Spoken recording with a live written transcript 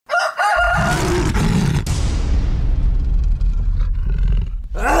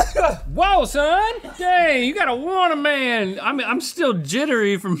go, son. Hey, you gotta warn a man. I'm still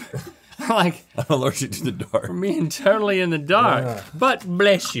jittery from, like. I'm allergic to the dark. From being totally in the dark. But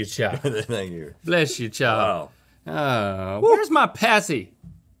bless you, child. Thank you. Bless you, child. Wow. Where's my passy?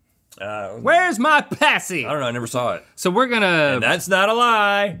 Where's my passy? I don't know, I never saw it. So we're gonna. And that's not a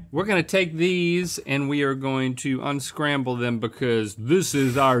lie. We're gonna take these and we are going to unscramble them because this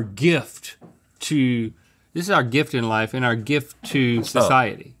is our gift to, this is our gift in life and our gift to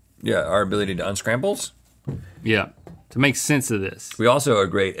society. Yeah, our ability to unscrambles. Yeah, to make sense of this. We also are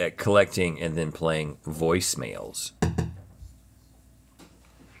great at collecting and then playing voicemails.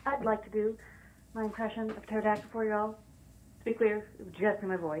 I'd like to do my impression of pterodactyl for y'all. To be clear, it would just be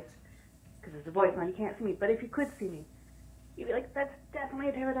my voice. Because it's a voice line, you can't see me. But if you could see me, you'd be like, that's definitely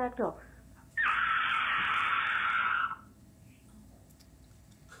a pterodactyl.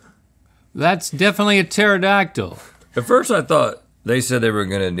 That's definitely a pterodactyl. At first I thought they said they were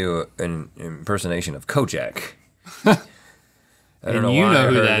gonna do an impersonation of Kojak. I don't know you why know I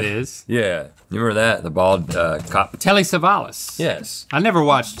who heard that it. is. Yeah, you remember that? The bald cop. Telly Savalas. Yes. I never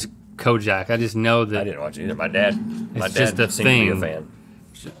watched Kojak. I just know that. I didn't watch it either. My dad just a seemed to be a thing. fan.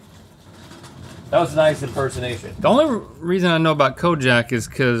 That was a nice impersonation. The only reason I know about Kojak is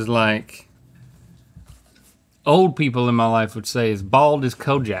because, like, old people in my life would say, as bald as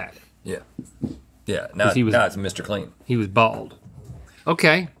Kojak. Yeah. Yeah, now it's Mr. Clean. He was bald.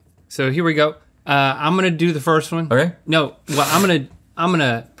 Okay, so here we go. I'm gonna do the first one. Okay. No, well, I'm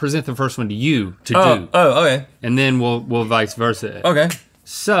gonna present the first one to you to do. Oh, okay. And then we'll vice versa. Okay.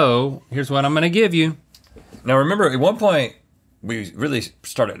 So here's what I'm gonna give you. Now remember, at one point, we really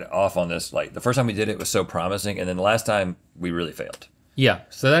started off on this, like the first time we did it was so promising, and then the last time we really failed. Yeah,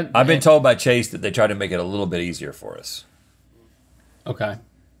 so that. I've been told by Chase that they tried to make it a little bit easier for us. Okay.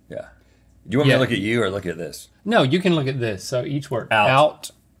 Yeah. Do you want me to look at you or look at this? No, you can look at this. So each word.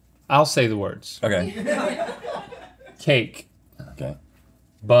 Out. I'll say the words. Okay. Cake. Okay.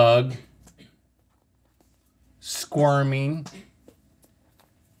 Bug. Squirming.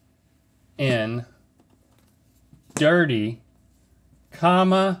 In. Dirty.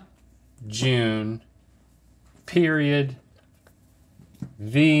 Comma. June. Period.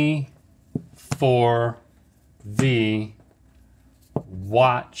 V. For. V.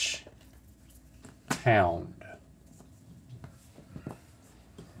 Watch. Hound.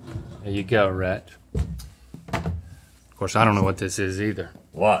 There you go, Rhett. Of course, I don't know what this is either.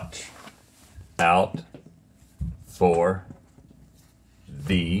 Watch. Out. For.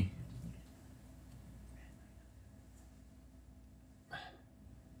 The.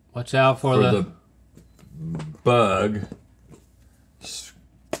 Watch out for the bug.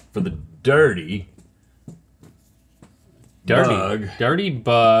 For the dirty. Bug. Dirty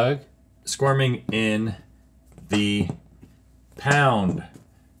bug. Squirming in the pound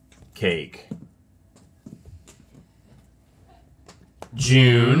cake.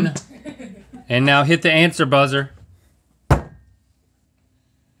 June. And now hit the answer buzzer. I kind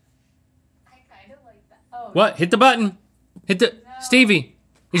of like that. Oh. What? Hit the button. Hit the... No. Stevie,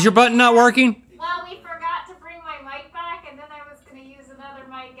 is your button not working? Well, we forgot to bring my mic back, and then I was going to use another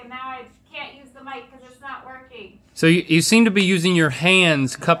mic, and now I can't use the mic because it's not working. So you seem to be using your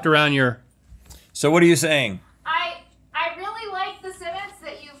hands cupped around your... So what are you saying? I really like the sentence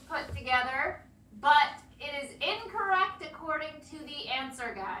that you've put together, but it is incorrect according to the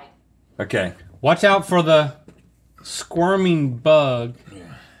answer guide. Okay. Watch out for the squirming bug.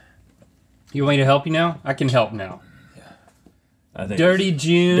 Yeah. You want me to help you now? I can help now. Yeah. I think Dirty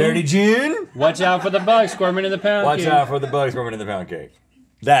June. Dirty June. Watch out for the bug squirming in the pound Watch cake. out for the bug squirming in the pound cake.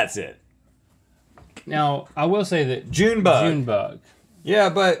 That's it. Now, I will say that June bug. June bug. Yeah,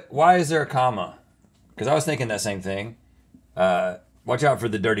 but why is there a comma? Because I was thinking that same thing. Watch out for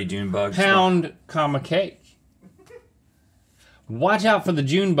the dirty June bug. Pound, comma, cake. Watch out for the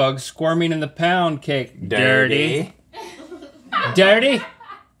June bug squirming in the pound cake. Dirty. Dirty?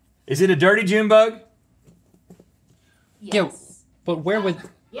 Is it a dirty June bug? Yes. Yeah, but where would...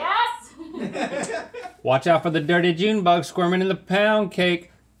 Yes! Watch out for the dirty June bug squirming in the pound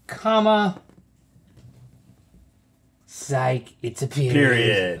cake, comma... Psych, it's a period.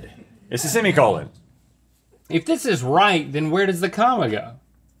 Period. It's a semicolon. If this is right, then where does the comma go?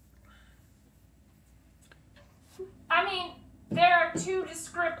 I mean, there are two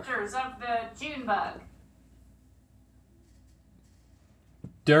descriptors of the June bug.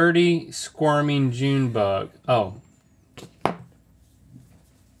 Dirty, squirming June bug. Oh.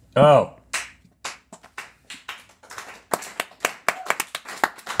 Oh.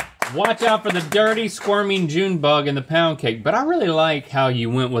 Watch out for the dirty, squirming June bug in the pound cake. But I really like how you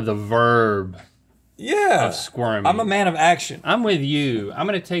went with a verb. Yeah. of squirming. I'm a man of action. I'm with you. I'm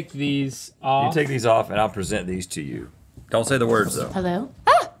gonna take these off. You take these off, and I'll present these to you. Don't say the words though. Hello?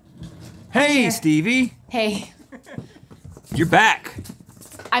 Ah! Hey, Stevie, Hey, you're back.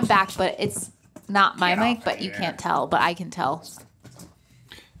 I'm back, but it's not my mic, but you can't tell, but I can tell.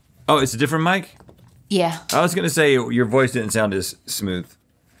 Oh, it's a different mic? Yeah. I was gonna say your voice didn't sound as smooth.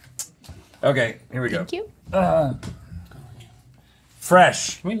 Okay, here we go. Thank you.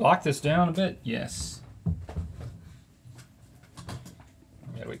 Fresh. Can we lock this down a bit? Yes.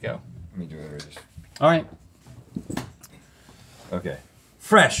 There we go. Let me do it. All right. Okay.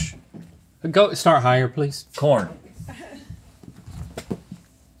 Fresh. Go start higher, please. Corn.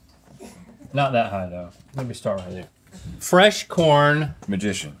 Not that high though. Let me start right there. Fresh corn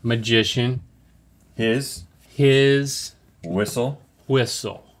Magician. magician. His His whistle.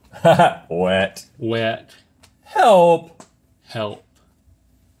 whistle. Wet. Wet. Help. Help.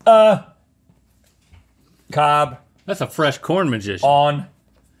 Cob That's a fresh corn magician. on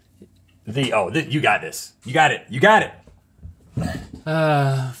the. Oh, you got this. You got it. You got it.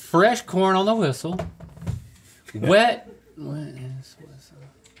 Fresh corn on the whistle. Wet. Wet is whistle.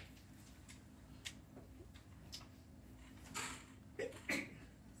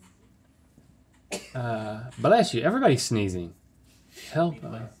 Bless you. Everybody's sneezing. Help.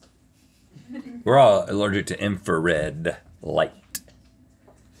 We're all allergic to infrared light.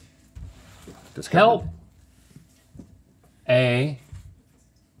 Help a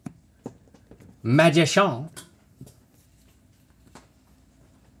magician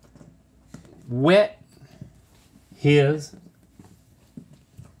wet his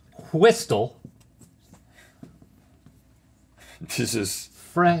whistle This is.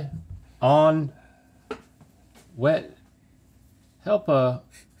 on wet. Help a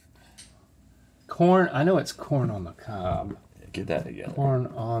corn. I know it's corn on the cob. Get that together. Corn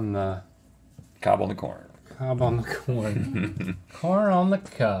on the Cob on the corn. cob on the corn. Corn on the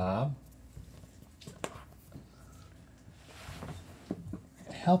cob.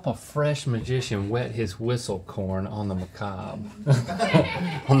 Help a fresh magician wet his whistle corn on the macabre.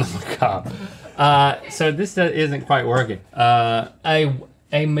 On the macabre. So this isn't quite working. A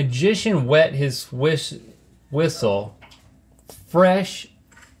magician wet his whistle. Fresh.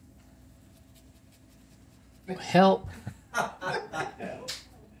 Help.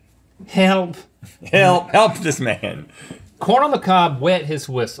 Help. Help this man. Corn on the cob wet his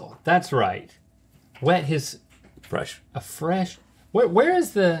whistle. That's right. Wet his Fresh. a fresh. Where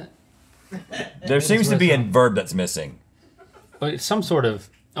is the There seems to be a verb that's missing. some sort of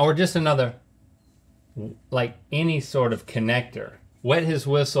or just another like any sort of connector. Wet his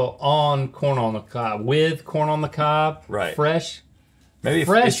whistle on corn on the cob with corn on the cob. Right. Fresh. Maybe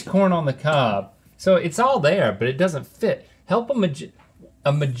Fresh corn on the cob. So it's all there, but it doesn't fit. Help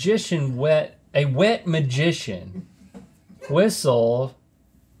a magician wet a wet magician whistle.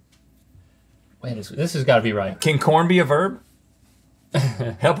 Wait, this has got to be right. Can corn be a verb?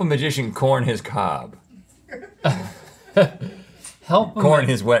 Help a magician corn his cob. Help Corn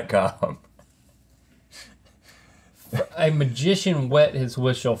his wet cob. a magician wet his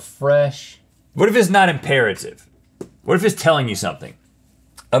whistle fresh. What if it's not imperative? What if it's telling you something?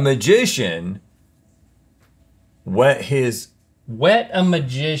 A magician wet A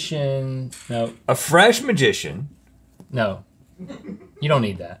magician. No, a fresh magician. no. You don't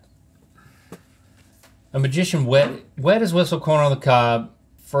need that. A magician wet his whistle corn on the cob.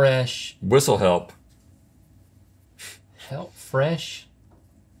 Fresh. Whistle help. Help. Fresh.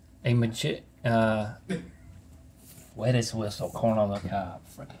 A wet his whistle corn on the cob.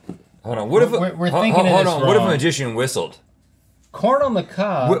 Hold on. What if We're thinking of hold this on? What if a wrong. magician whistled? Corn on the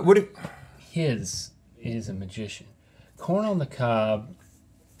cob. What if His is a magician. Corn on the cob.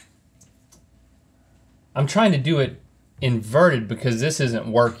 I'm trying to do it inverted because this isn't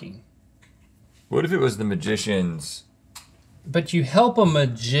working. What if it was the magician's? But you help a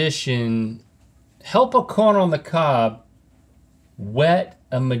magician, help a corn on the cob, wet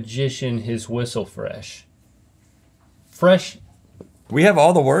a magician his whistle fresh. Fresh, We have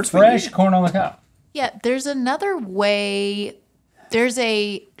all the words. fresh corn on the cob. Yeah, there's another way. There's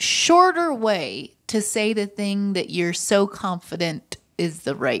a shorter way to say the thing that you're so confident is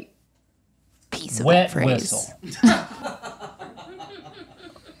the right piece of that Wet phrase. whistle.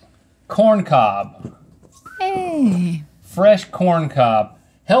 Corn cob. Hey. Fresh corn cob.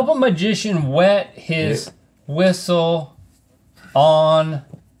 Help a magician wet his whistle on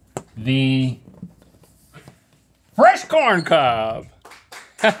the fresh corn cob.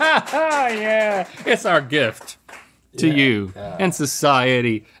 Yeah, it's our gift to you and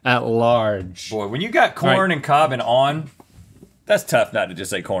society at large. Boy, when you got corn and cob and on, That's tough not to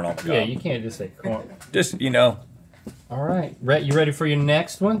just say corn on the cob. Yeah, you can't just say corn. Just, you know. All right. Rhett, you ready for your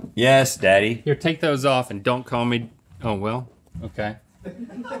next one? Yes, Daddy. Here, take those off and don't call me. Oh, well. Okay.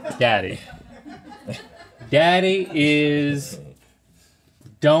 Daddy. Daddy is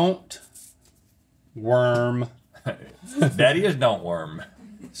don't worm. Daddy is don't worm.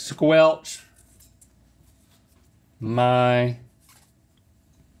 Squelch my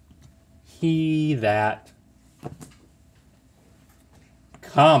he that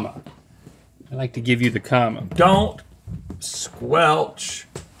comma. I like to give you the comma. Don't squelch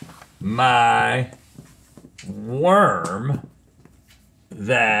my worm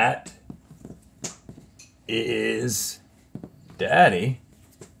that is Daddy.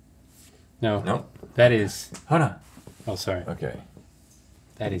 No. No. That is. Hold on. Oh, sorry. Okay.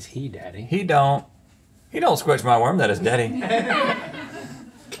 That is he, Daddy. He don't squelch my worm, that is Daddy.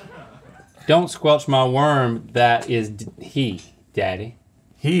 Don't squelch my worm. That is he, Daddy.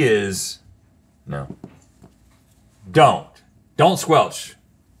 He is, no. Don't squelch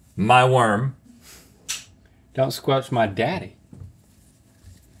my worm. Don't squelch my daddy.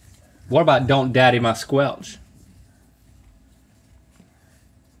 What about don't daddy my squelch?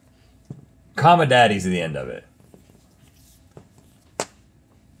 Comma Daddy's at the end of it.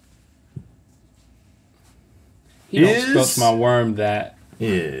 He don't squelch my worm. That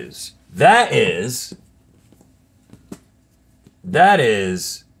is.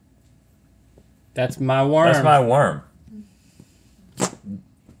 That's my worm. That's my worm.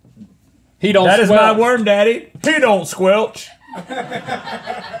 He don't. That squelch. is my worm, Daddy. He don't squelch.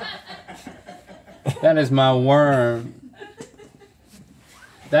 That is my worm.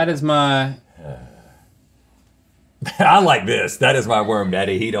 That is my. I like this. That is my worm,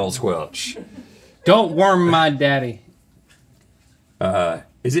 Daddy. He don't squelch. Don't worm my daddy.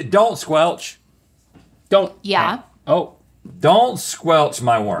 Is it don't squelch? Don't. Yeah. Oh. Don't squelch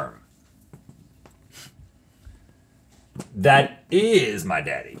my worm. That is my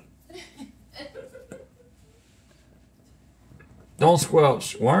daddy. Don't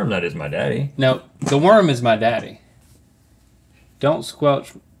squelch worm, that is my daddy. No, the worm is my daddy. Don't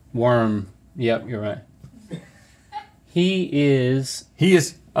squelch worm. Yep, you're right. He is.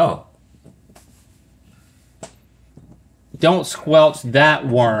 Oh. Don't squelch that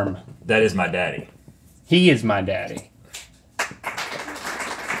worm. That is my daddy. He is my daddy.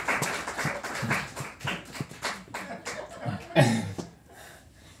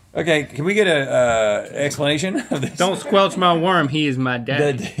 Okay, can we get a explanation of this? Don't squelch my worm. He is my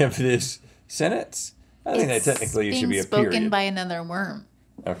daddy. Of this sentence? I think that technically it should be a spoken period. by another worm.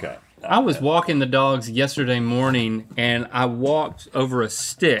 Okay. I was walking the dogs yesterday morning, and I walked over a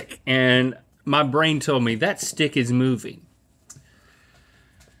stick, and my brain told me that stick is moving.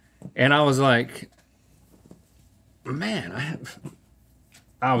 And I was like, man,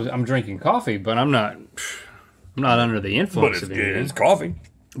 I'm drinking coffee, but I'm not under the influence of anything. It's coffee.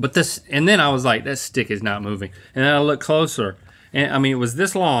 But this, and then I was like, that stick is not moving. And then I looked closer, and I mean, it was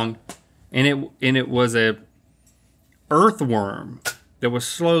this long, and it was a earthworm that was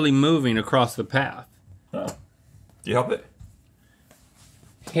slowly moving across the path. Oh. Did you help it?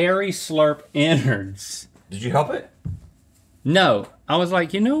 Hairy slurp innards. Did you help it? No, I was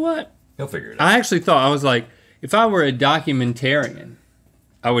like, you know what? He'll figure it out. I actually thought, I was like, if I were a documentarian,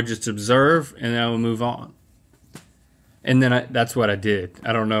 I would just observe and then I would move on. And then that's what I did.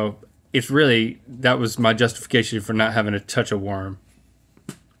 I don't know. It's really, that was my justification for not having to touch a worm.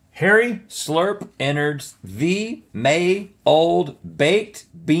 Hairy slurp innards may old baked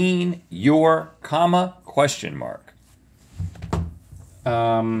bean your comma question mark.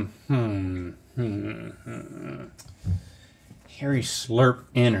 Hairy slurp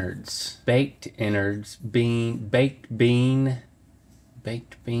innards. Baked innards. Baked bean,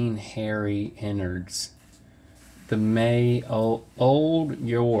 hairy innards. The may old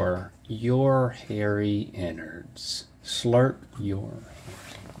your hairy innards. Slurp your.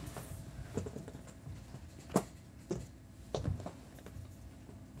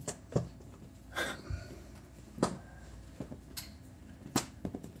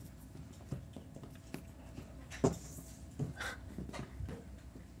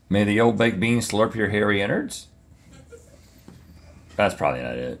 May the old baked bean slurp your hairy innards? That's probably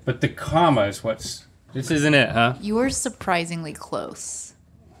not it. But the comma is what's. This isn't it, huh? You were surprisingly close.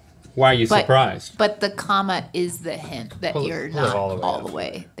 Why are you surprised? But the comma is the hint that you're not all the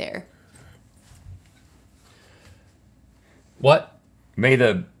way there. What?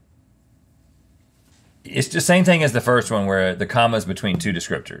 It's the same thing as the first one where the comma is between two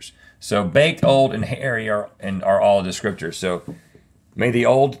descriptors. So baked, old, and hairy are all descriptors. So may the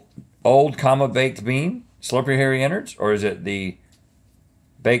old comma baked bean slurp your hairy innards? Or is it the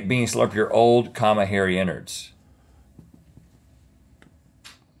baked bean, slurp your old, hairy innards.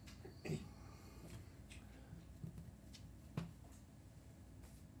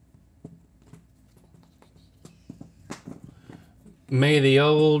 May the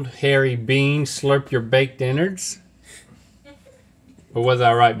old hairy bean slurp your baked innards? Or was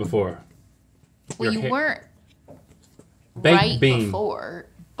I right before? Well, you weren't Baked right bean. before,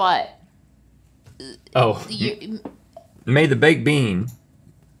 but Oh, May the baked bean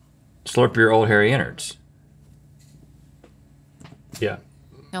slurp your old hairy innards. yeah.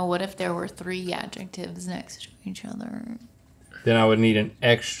 now what if there were 3 adjectives next to each other? Then I would need an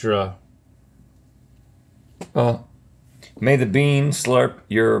extra. May the bean slurp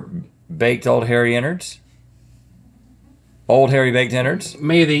your baked old hairy innards. Old hairy baked innards.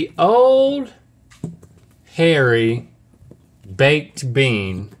 May the old hairy baked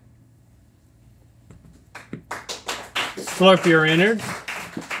bean slurp your innards.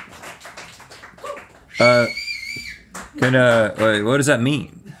 Wait, what does that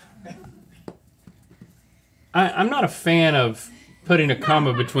mean? I'm not a fan of putting a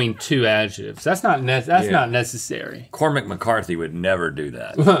comma between 2 adjectives. That's not not necessary. Cormac McCarthy would never do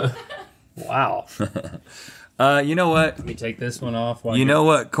that. Wow. You know what? Let me take this one off. You know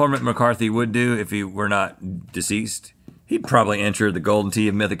what Cormac McCarthy would do if he were not deceased? He'd probably enter the Golden Tee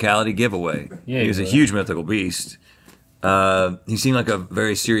of Mythicality giveaway. Yeah, he was a huge mythical beast. He seemed like a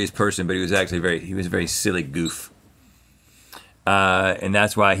very serious person, but he was actually a very silly goof. And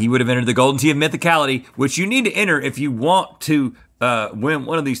that's why he would have entered the Golden Tee of Mythicality, which you need to enter if you want to win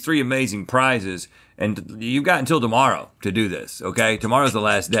one of these 3 amazing prizes. And you've got until tomorrow to do this, okay? Tomorrow's the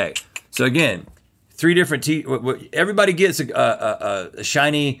last day. So again, 3 different everybody gets a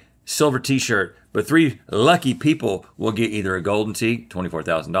shiny silver t-shirt, but 3 lucky people will get either a golden tee,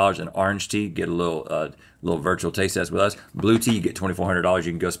 $24,000, an orange tee, get a little virtual taste test with us. Blue tee, you get $2,400.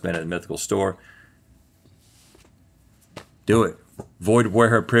 You can go spend at the Mythical store. Do it. Void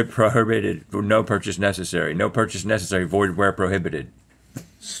where prohibited. No purchase necessary. No purchase necessary. Void where prohibited.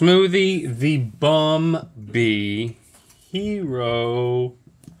 Smoothie the Bum Bee Hero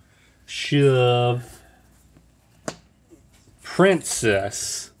Shove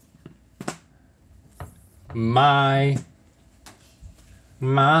Princess my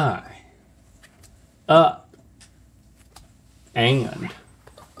up and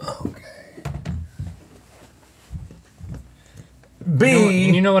B.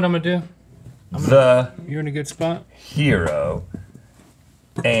 you know what I'm gonna do? You're in a good spot. Hero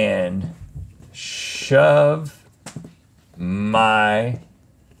and shove my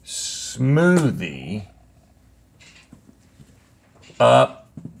smoothie up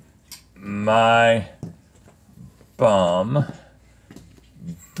my bum.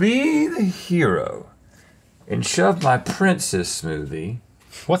 Be the hero and shove my princess smoothie.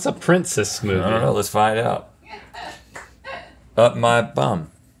 What's a princess smoothie? I don't know. Let's find out. Up my bum.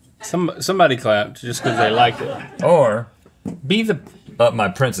 Somebody clapped just because they liked it. Or Be the up my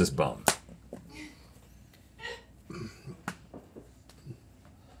princess bum.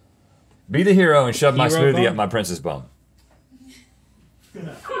 Be the hero and shove my Hero smoothie bum? up my princess bum.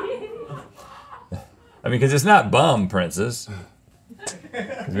 I mean, because it's not bum princess.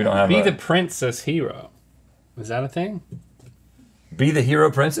 'Cause we don't have Be the princess hero. Is that a thing? Be the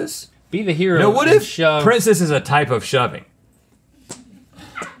hero princess? Be the hero. No, what and if shove princess is a type of shoving?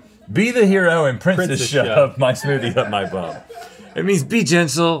 Be the hero and princess shove my smoothie up my bum. It means be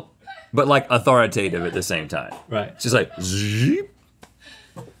gentle, but like authoritative at the same time. Right. It's just like, zheep.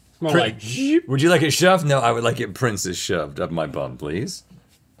 It's more like Would you like it shoved? No, I would like it princess shoved up my bum, please.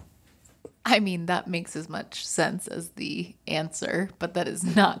 I mean, that makes as much sense as the answer, but that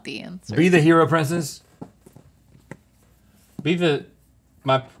is not the answer. Be the hero princess? Be the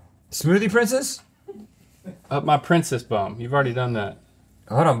my Smoothie princess? up my princess bum. You've already done that.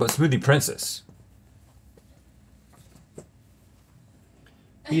 Hold on, but smoothie princess.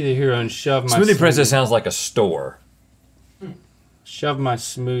 Be the hero and shove my Smoothie princess sounds like a store. Shove my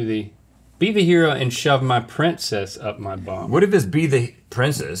smoothie. Be the hero and shove my princess up my bum. What if it's be the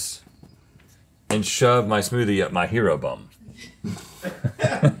princess and shove my smoothie up my hero bum?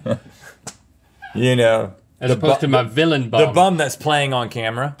 You know. As opposed to my villain bum. The bum that's playing on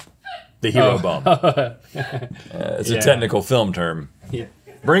camera. The hero bum. It's a technical film term. Yeah.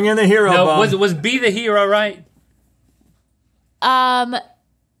 Bring in the hero No, bum. was be the hero right?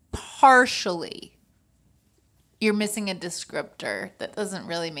 Partially. You're missing a descriptor that doesn't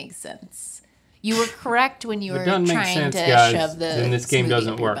really make sense. You were correct when you It were doesn't make trying sense, to guys. shove the Then this game smoothie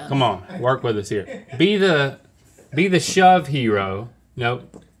doesn't up your work. bum. Come on, work with us here. Be the shove hero.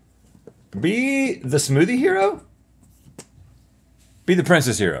 Nope. Be the smoothie hero? Be the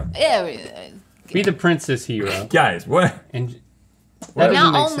princess hero. Yeah, Be the princess hero. Guys, what? And that doesn't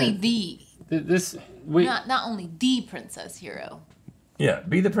not make only sense. the We, not only the princess hero. Yeah,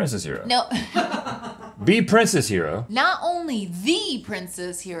 be the princess hero. No, Be princess hero. not only the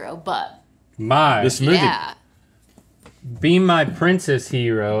princess hero, but my The smoothie. yeah. be my princess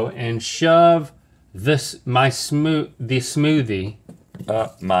hero and shove the smoothie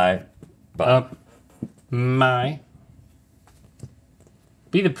My butt. up my.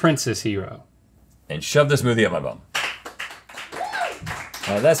 Be the princess hero. And shove the smoothie up my bum.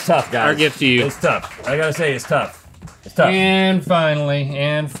 That's tough, guys. Our gift to you. It's tough. I gotta say, it's tough. It's tough. And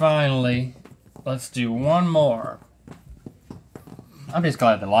finally, let's do one more. I'm just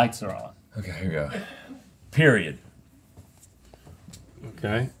glad the lights are on. Okay, here we go. Period.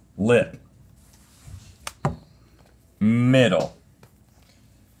 Okay. Lip. Middle.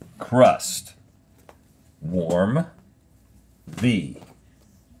 Crust. Warm. The.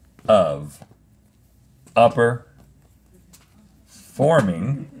 Of. Upper.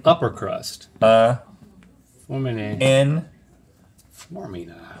 Forming. Upper crust. Forming a. In. Forming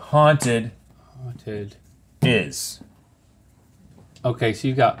a. Haunted. Haunted. Is. Okay, so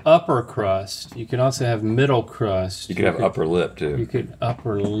you got upper crust. You can also have middle crust. You could have upper lip, You too. could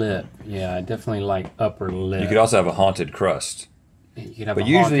upper lip. Yeah, I definitely like upper lip. You could also have a haunted crust. You could have But a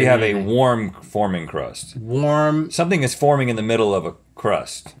usually you have haunted a and warm forming crust. warm. Something is forming in the middle of a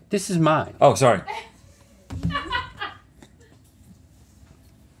crust. This is mine. Oh, sorry.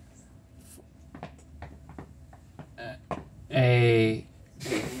 A.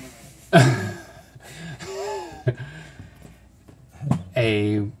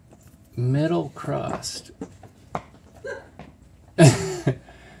 A middle crust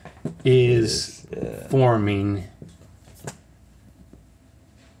is forming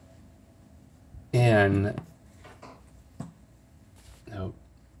in. No,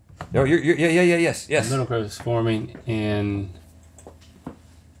 No, yes. middle crust is forming in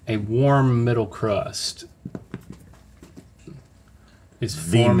a warm middle crust. Is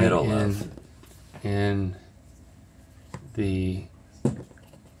The forming middle in, of. in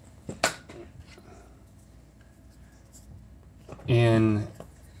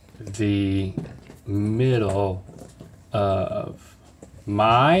the middle of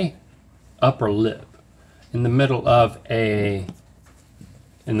my upper lip. In the middle of a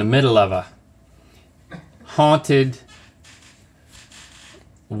haunted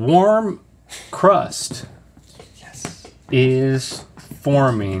warm crust is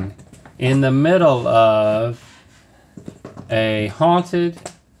forming in the middle of a haunted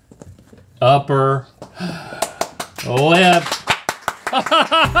upper lip.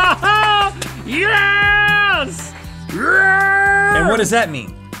 Yes! And what does that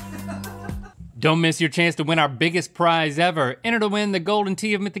mean? Don't miss your chance to win our biggest prize ever. Enter to win the Golden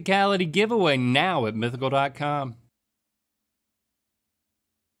Tea of Mythicality giveaway now at mythical.com.